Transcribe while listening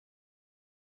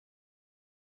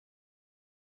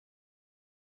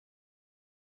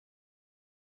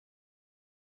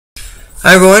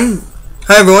Hi everyone.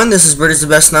 Hi everyone. This is Bird is the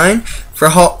Best 9. For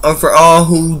all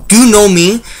who do know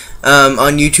me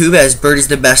on YouTube as Bird is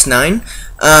the Best 9,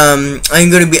 I'm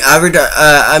going to be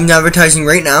I'm advertising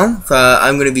right now.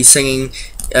 I'm going to be singing.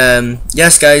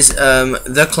 Yes, guys,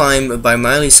 "The Climb" by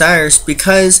Miley Cyrus,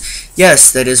 because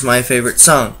yes, that is my favorite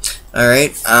song. All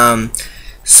right. I'm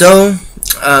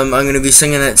going to be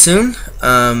singing that soon.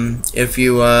 If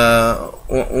you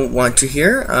want to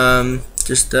hear,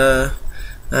 just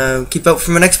keep out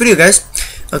for my next video, guys.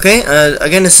 Okay,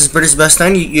 again, this is British Best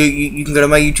 9. You can go to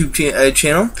my YouTube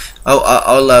channel.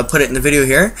 I'll put it in the video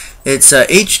here. It's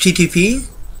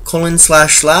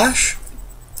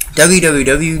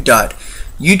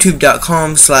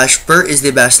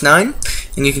http://www.youtube.com/BertIsTheBest9,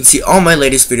 and you can see all my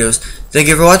latest videos. Thank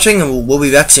you for watching, and we'll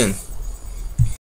be back soon.